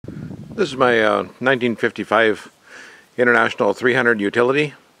This is my 1955 International 300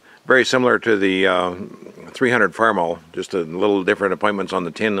 utility, very similar to the 300 Farmall, just a little different appointments on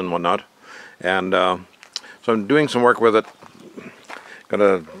the tin and whatnot. And so I'm doing some work with it.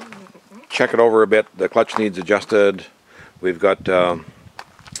 Gonna check it over a bit. The clutch needs adjusted. We've got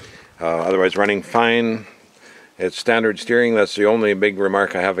otherwise running fine. It's standard steering. That's the only big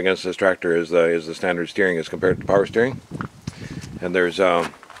remark I have against this tractor is the standard steering as compared to power steering. And there's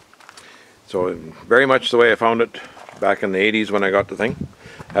so very much the way I found it back in the 80s when I got the thing.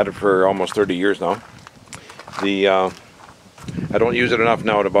 Had it for almost 30 years now. I don't use it enough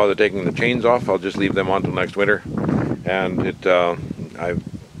now to bother taking the chains off. I'll just leave them on till next winter. And I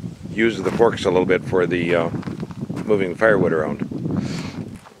use the forks a little bit for the moving the firewood around.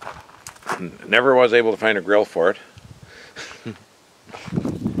 Never was able to find a grill for it.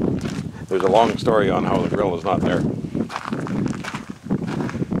 There's a long story on how the grill is not there.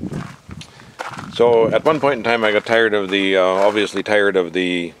 So at one point in time I got tired of the, obviously tired of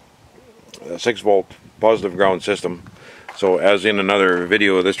the 6-volt positive ground system. So as in another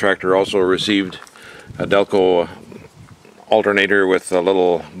video, this tractor also received a Delco alternator with a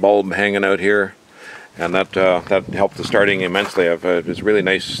little bulb hanging out here. And that helped the starting immensely. It's a really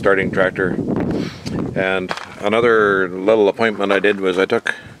nice starting tractor. And another little appointment I did was I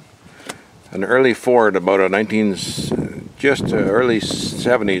took an early Ford, about a early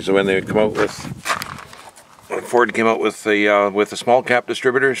 70s, when they come out with, Ford came out with the small cap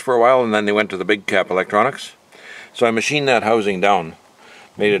distributors for a while, and then they went to the big cap electronics. So I machined that housing down,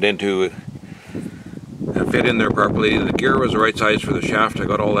 made it into fit in there properly. The gear was the right size for the shaft. I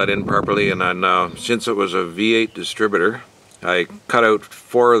got all that in properly, and then since it was a V8 distributor, I cut out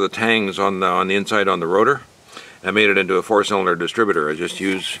 4 of the tangs on the inside on the rotor and made it into a 4-cylinder distributor. I just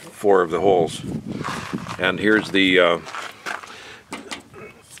used 4 of the holes. And here's the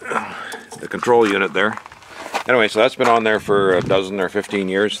control unit there. Anyway, so that's been on there for a dozen or 15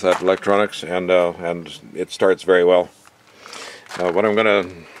 years, that electronics, and it starts very well. What I'm gonna,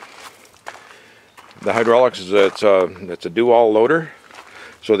 the hydraulics is it's a dual loader.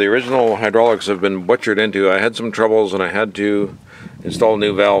 So the original hydraulics have been butchered into. I had some troubles and I had to install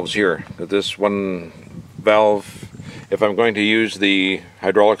new valves here. This one valve, if I'm going to use the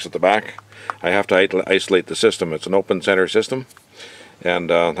hydraulics at the back, I have to isolate the system. It's an open center system,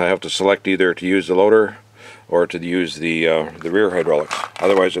 and I have to select either to use the loader or to use the rear hydraulics.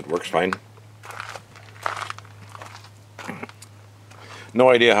 Otherwise it works fine. No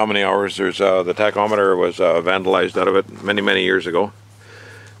idea how many hours. There's the tachometer was vandalized out of it many years ago.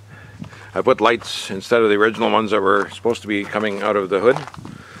 I put lights instead of the original ones that were supposed to be coming out of the hood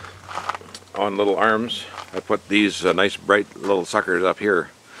on little arms. I put these nice bright little suckers up here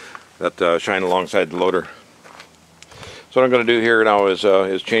that shine alongside the loader. So what I'm going to do here now is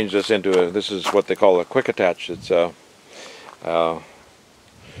change this into this is what they call a quick attach. It's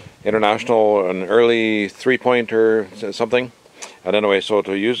international, an early 3-point or something. And anyway, so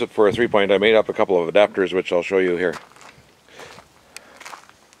to use it for a 3-point, I made up a couple of adapters which I'll show you here.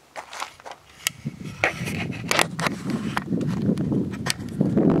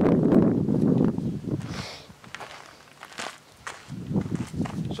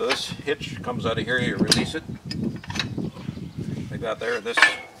 So this hitch comes out of here, you release it, like that there.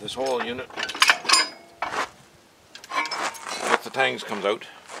 This whole unit with the tangs comes out.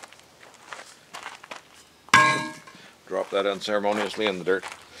 Drop that unceremoniously in the dirt.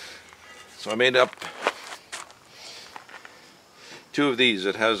 So I made up 2 of these.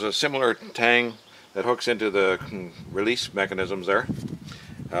 It has a similar tang that hooks into the release mechanisms there.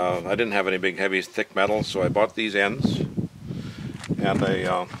 I didn't have any big heavy thick metal, so I bought these ends. And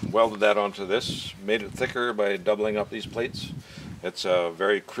I welded that onto this, made it thicker by doubling up these plates. It's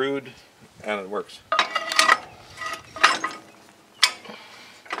very crude, and it works.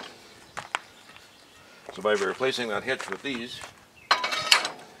 So by replacing that hitch with these, I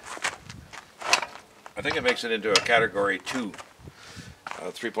think it makes it into a category 2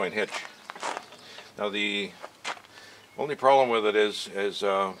 3-point hitch. Now the only problem with it is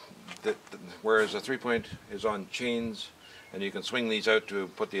that whereas a 3-point is on chains, and you can swing these out to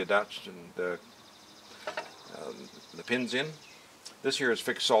put the attached and the pins in. This here is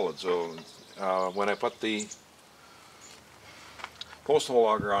fixed solid, so when I put the post hole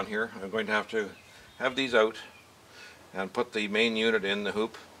auger on here, I'm going to have these out and put the main unit in the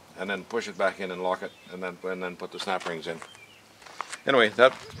hoop, and then push it back in and lock it, and then put the snap rings in. Anyway,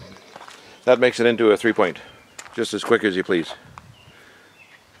 that makes it into a 3-point, just as quick as you please.